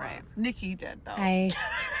which one it was. Right. Nikki did, though.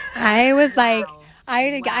 I was like,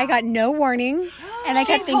 I got no warning, and I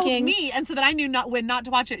kept told thinking. me, and so that I knew when not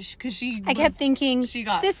to watch it, because I kept thinking, she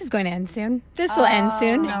got- this is going to end soon. This will end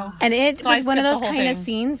soon. no. And it So I was one of skipped those the whole kind of thing.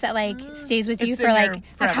 scenes that like stays with you It's for in like there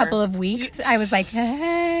a forever. couple of weeks. I was like,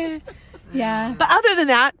 yeah. But other than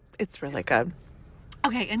that, it's really good.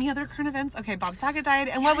 Okay, any other current events? Okay, Bob Saget died,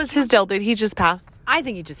 and what was his deal? Did he just pass? I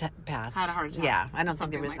think he just passed. Had a heart attack. Yeah, I don't think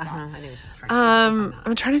Something there was. like that. I think it was just. Heart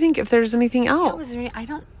I'm trying to think if there's anything else.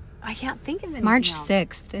 I can't think of anything March else.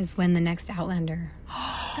 6th is when the next Outlander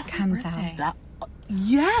comes out. That,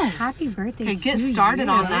 yes. Happy birthday Okay, to get started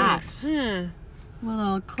on you. that.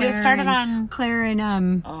 Well, Claire Get started and, on- Claire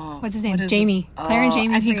and what's his name? What is Jamie. this? Claire and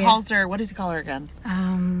Jamie. And he for you. calls her. What does he call her again?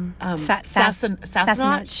 Sassanach.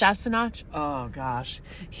 Sassanach. Oh gosh,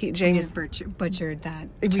 We Jamie. just butchered that.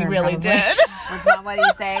 We term, really probably. did. That's not what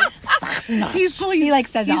you say. He like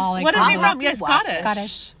says it all like what is he that. from? Yeah, Scottish.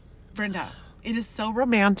 Scottish. Brenda. It is so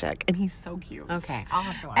romantic, and he's so cute. Okay, I'll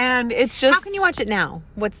have to watch. And it's just. How can you watch it now?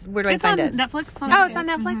 Where do I It's find on it? Netflix. Oh, it's on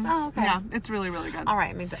Netflix. Oh, okay. Yeah, it's really, really good. All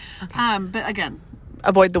right, maybe. Okay. But again,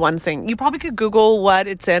 avoid the one thing. You probably could Google what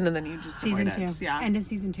it's in, and then you just Season avoid 2. it. Yeah. End of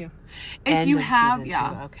season 2. If End you of have, season yeah,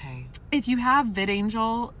 2. Okay. if you have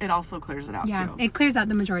VidAngel, it also clears it out Yeah, too. it clears out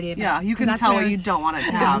the majority of it. Yeah, you 'Cause can that's tell what what I you was- don't want it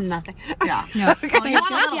to There's have. nothing. Yeah. No, but you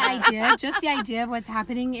want just the idea of what's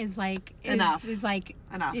happening is like Enough. is like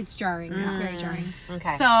Enough. it's jarring. It's very jarring.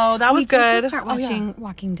 Okay. So that was We did good. just start Oh, yeah. watching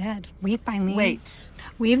Walking Dead. We finally Wait.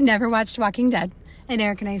 We've never watched Walking Dead, and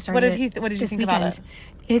Eric and I started. What did you this think about weekend. it?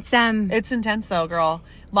 It's It's intense though, girl.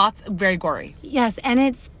 Lots, very gory. yes, and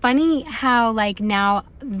it's funny how like now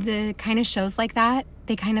the kind of shows like that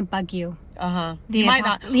they kind of bug you. You might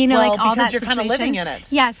not, you know, well, like all because that you're kind of living situation. in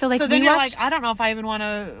it. Yeah, so like so then we you're watched. like, I don't know if I even want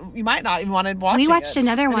to. You might not even want to watch. We watched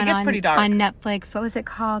another But one it gets on pretty dark. Netflix. What was it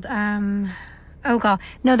called? Oh god,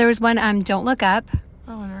 no, there was one. Don't Look Up,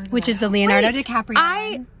 which is the Leonardo Wait,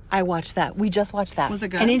 DiCaprio. I watched that. We just watched that. Was it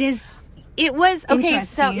good? and it is It was okay.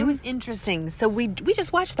 So Interesting. it was interesting. So we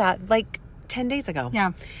just watched that like 10 days ago.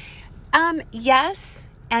 yeah. Yes,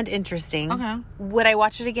 and interesting. Okay. Would I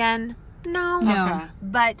watch it again? No. No. Okay.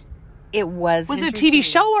 But it was. Was it a interesting. TV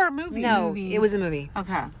show or a movie? No, Movie. it was a movie.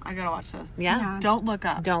 Okay, I gotta watch this. Yeah. Don't Look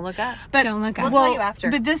Up. Don't look up. But Don't Look Up. We'll tell you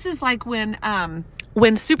after. But this is like when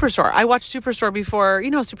Superstore. I watched Superstore before.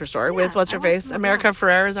 You know Superstore with what's her face? America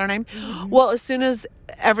Ferrera is our name. Mm-hmm. Well, as soon as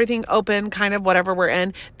everything opened, kind of whatever we're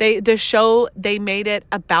in, the show they made it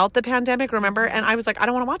about the pandemic. Remember? And I was like, I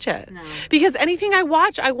don't want to watch it because anything I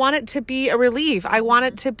watch, I want it to be a relief. I want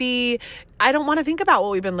it to be. I don't want to think about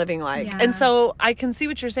what we've been living like. Yeah. And so I can see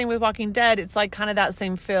what you're saying with Walking Dead. It's like kind of that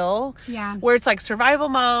same feel. Yeah. Where it's like survival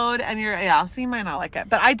mode and so you might not like it.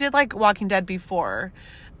 But I did like Walking Dead before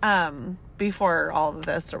all of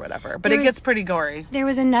this or whatever. But There it gets was- pretty gory. There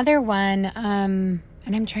was another one, and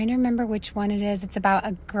I'm trying to remember which one it is. It's about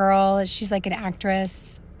a girl. She's like an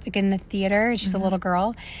actress, like in the theater. She's a little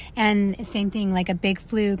girl, and same thing. Like a big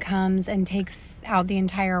flu comes and takes out the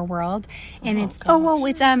entire world, and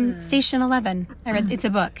it's Station 11. I read it's a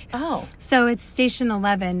book. Oh. So it's Station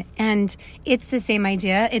 11, and it's the same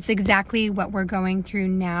idea. It's exactly what we're going through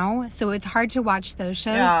now. So it's hard to watch those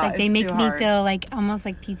shows. Yeah, like they it's make too me hard. feel like almost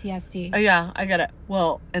like PTSD. Yeah, I get it.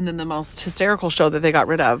 Well, and then the most hysterical show that they got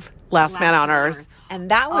rid of, Last Man on Earth. And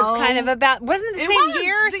that was kind of about, wasn't it the It same was.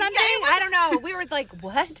 year or Yeah, something? it was. I don't know. We were like,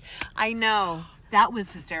 what? I know. That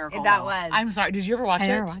was hysterical. That though. was. I'm sorry. Did you ever watch I it?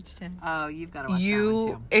 never watched it. Oh, you've got to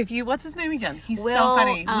watch What's his name again? He's so Will,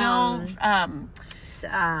 funny. um, Will,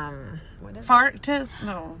 what is Fartis?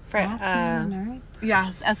 No. Alright.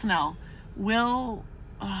 SNL. Will,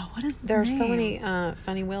 what is his There are so name? many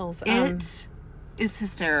funny wills. It is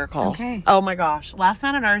hysterical. Okay. Oh my gosh. Last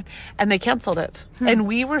Man on Earth. And they canceled it. And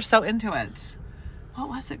we were so into it. What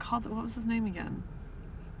was it called? What was his name again?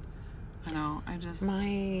 I know. I just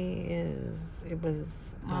It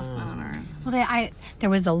was last minute on ours. Well, there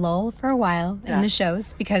was a lull for a while Yeah. in the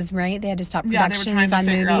shows because they had to stop Yeah, they were trying productions to on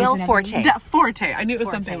figure movies. out- Will and Forte. everything. Yeah, Forte. I knew it was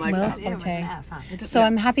something like Will that. Forte. fun. So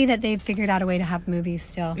I'm happy that they've figured out a way to have movies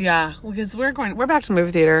still. Yeah, because we're back to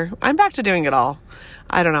movie theater. I'm back to doing it all.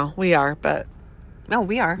 I don't know. We are, but Oh,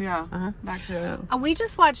 we are. yeah, back to it. We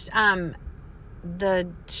just watched the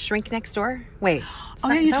Shrink Next Door. Wait.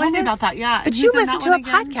 Oh, yeah, you told me about that. Yeah. But Who's you in listened that to a one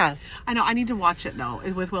again? podcast. I know. I need to watch it though.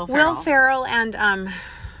 With Will Ferrell. Will Ferrell and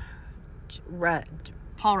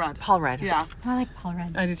Paul Rudd. Paul Rudd. Yeah, I like Paul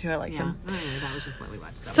Rudd. I do too. I like him. That was just what we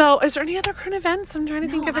watched. So, is there any other current events? I'm trying to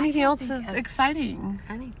think No, of I anything can't else think is of- exciting.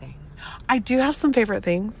 Anything. I do have some favorite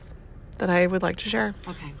things that I would like to share.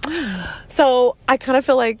 Okay. So, I kind of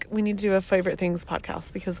feel like we need to do a favorite things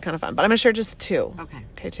podcast because it's kind of fun. But I'm gonna share just two.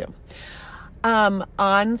 Okay. Two.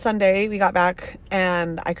 On Sunday we got back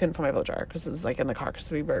and I couldn't find my blow dryer because it was like in the car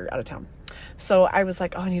because we were out of town. So I was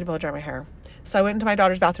like, oh, I need to blow dry my hair. So I went into my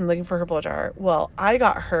daughter's bathroom looking for her blow dryer. Well, I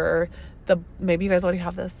got her maybe you guys already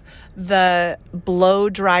have this, the blow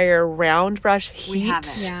dryer round brush heat. We have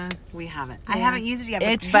it. Yeah. We have it. I haven't used it yet,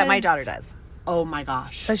 It but my is- daughter does. Oh my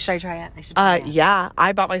gosh. So should I try it? I should try it. Yeah,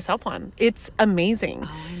 I bought myself one. It's amazing.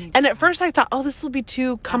 I need And at first I thought, oh, this will be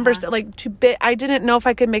too cumbersome, like too big. I didn't know if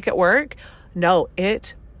I could make it work. No,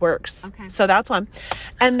 it works. Okay. So that's one.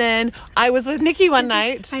 And then I was with Nikki one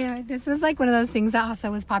night. I know, this was like one of those things that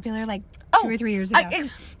also was popular like 2 or 3 years I- ago.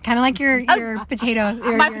 ex- Kind of like your potato.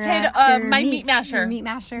 my meat masher. Your meat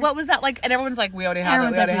masher. What was that like? And everyone's like, we already have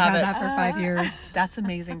Everyone's it. We like, already we've have had it. that for 5 years. That's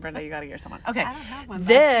amazing, Brenda. You got to get someone. Okay. I don't have one,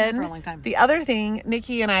 but I've had it for a long time. The other thing,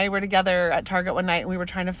 Nikki and I were together at Target one night and we were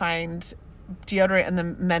trying to find deodorant in the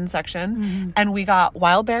men's section and we got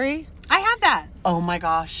Wildberry. I have that. Oh my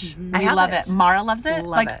gosh. I We have love it. it. Mara loves it. Love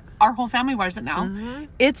like it. our whole family wears it now.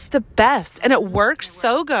 It's the best and it works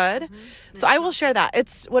so good. So I will share that.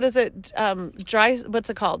 It's, what is it? Dry, what's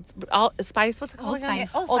it called? Spice? What's it called? Old again?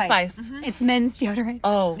 Spice. Old Spice. It's men's deodorant.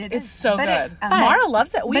 Oh, It it's is. so But good. it- Mara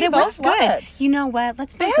loves it. We but it both works love good. it. You know what?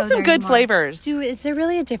 Let's They not have go some there good anymore. flavors. Is there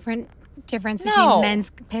really a difference between No.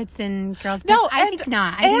 men's pits and girls' pits? No, I think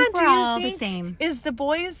not. I think do we're you all the think- same. Is the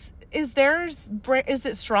boys, is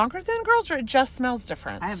it stronger than girls or it just smells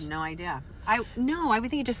different? I have no idea. I would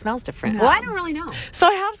think it just smells different. Well, I don't really know. So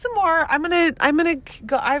I have some more. I'm gonna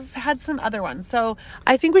go. I've had some other ones. So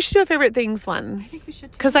I think we should do a favorite things one I think we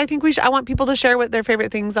should. because I think I want people to share what their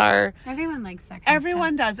favorite things are. Everyone likes that. Kind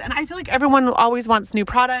Everyone does, and I feel like everyone always wants new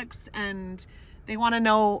products and they want to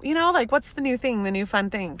know, like what's the new thing, the new fun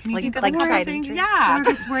thing. Can you Like- think of like more tried and things? true. Yeah. Or if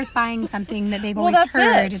it's worth buying something that they've Well, always that's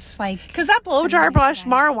heard. it. It's like Because that blow dryer something brush, today.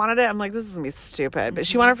 Mara wanted it. I'm like, this is going to be stupid. But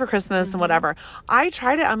she wanted it for Christmas and whatever. I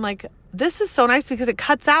tried it. I'm like, this is so nice because it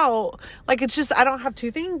cuts out. Like, it's just, I don't have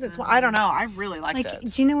two things. It's, I don't know. I really liked like.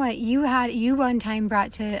 it. Do you know what you one time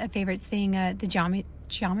brought to a favorite thing? The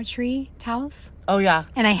geometry towels. Oh, yeah.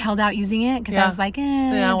 And I held out using it because Yeah. I was like,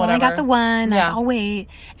 Yeah, I've only got whatever. the one. Like, Yeah. I'll wait.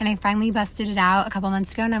 And I finally busted it out a couple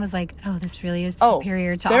months ago, and I was like, oh, this really is Oh,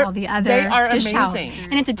 superior to they're- all the other they are dish towels. amazing.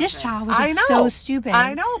 And it's a dish towel, which I is know. so stupid.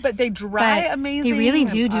 I know, but they dry But amazing. they really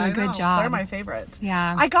do and- do a I good know. job. They're my favorite.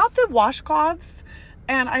 Yeah. I got the washcloths,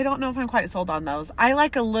 and I don't know if I'm quite sold on those. I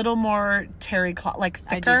like a little more terry cloth, like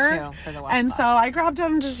I do thicker. too, for the And washcloth. so I grabbed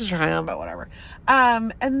them just to try them, but whatever.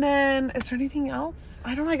 And then, is there anything else?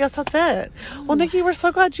 I don't know. I guess that's it. Well, Nikki, we're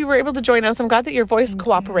so glad you were able to join us. I'm glad that your voice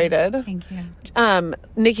cooperated. Thank you.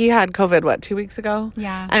 Nikki had COVID, 2 weeks ago?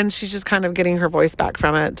 Yeah. And she's just kind of getting her voice back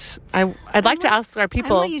from it. I'd like to ask our I'm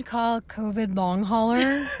people. what you'd call COVID long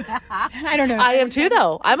hauler. I don't know. I am too,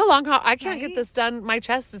 though. I'm a long haul. I can't get Right? this done. My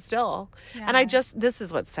chest is still. And Yeah. this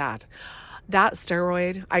is what's sad. That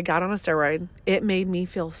steroid, I got on a steroid. It made me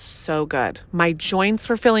feel so good. My joints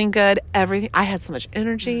were feeling good. Everything. I had so much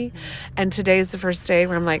energy. And today is the first day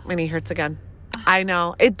where I'm like, my knee hurts again. I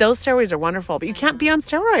know. Those steroids are wonderful, but you can't be on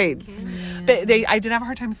steroids. But I did have a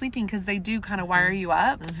hard time sleeping because they do kind of wire you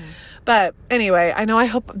up. But anyway, I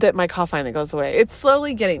hope that my cough finally goes away. It's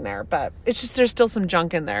slowly getting there, but it's just there's still some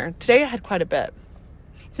junk in there. Today I had quite a bit.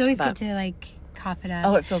 It's always But- good to like cough it up.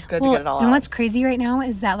 Oh, it feels good to get it all and out. what's crazy right now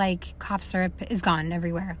is that like cough syrup is gone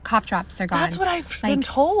everywhere. Cough drops are gone. That's what I've been Like,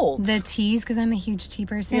 told. The teas, because I'm a huge tea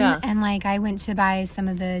person, Yeah. and like I went to buy some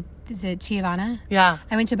of the, is it Giovanna? Yeah.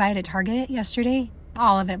 I went to buy it at Target yesterday.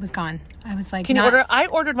 all of it was gone. I was like, Can you order? I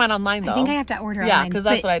ordered mine online though. I think I have to order Yeah, online. because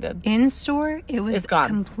that's But what I did. In store, it's gone.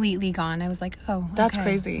 completely gone. I was like, oh, That's okay.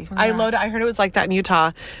 crazy. That's where we're at. I heard it was like that in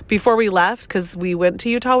Utah before we left because we went to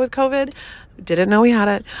Utah with COVID. Didn't know we had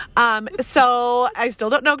it. So I still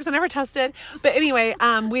don't know because I never tested. But anyway,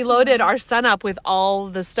 we loaded our son up with all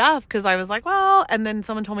the stuff because I was like, well, and then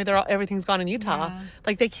someone told me everything's gone in Utah. Yeah.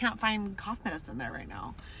 Like they can't find cough medicine there right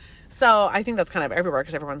now. So I think that's kind of everywhere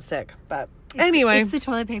because everyone's sick. But anyway, It's the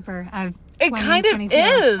toilet paper of it kind of 2022.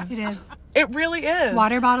 is. It is. It really is.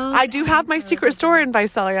 Water bottles. I do have my secret store in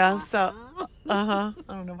Visalia, so I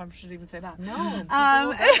don't know if I should even say that. No, people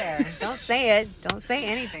will go there. Don't say it. Don't say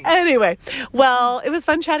anything. Anyway, well, it was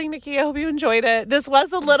fun chatting, Nikki. I hope you enjoyed it. This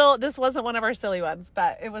wasn't one of our silly ones,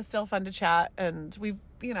 but it was still fun to chat, and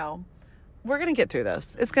we're gonna get through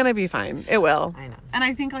this. It's gonna be fine. It will. I know. And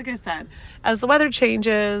I think, like I said, as the weather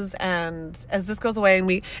changes and as this goes away,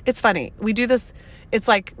 and it's funny. We do this. It's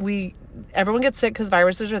like everyone gets sick because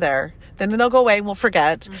viruses are there. Then they'll go away and we'll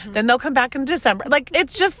forget. Mm-hmm. Then they'll come back in December. Like,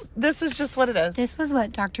 this is just what it is. This was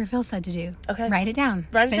what Dr. Phil said to do. Okay. Write it down.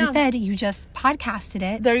 Write it but down. instead, you just podcasted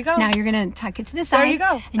it. There you go. Now you're going to tuck it to the side. There you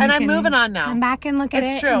go. And And you I'm can moving on now. Come back and look at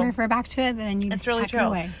It's it true. and refer back to it, but then you It's just really tuck true. it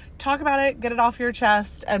away. Talk about it, get it off your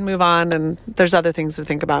chest, and move on. And there's other things to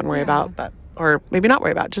think about and worry about, or maybe not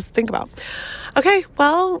worry about. Just think about. Okay,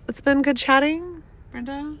 well, it's been good chatting,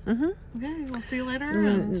 Brenda. Mm-hmm. Okay, we'll see you later.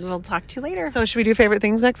 and- We'll talk to you later. So, should we do favorite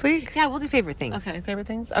things next week? Yeah, we'll do favorite things. Okay, favorite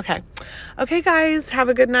things. Okay, guys, have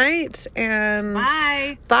a good night and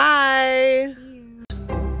Bye. Bye.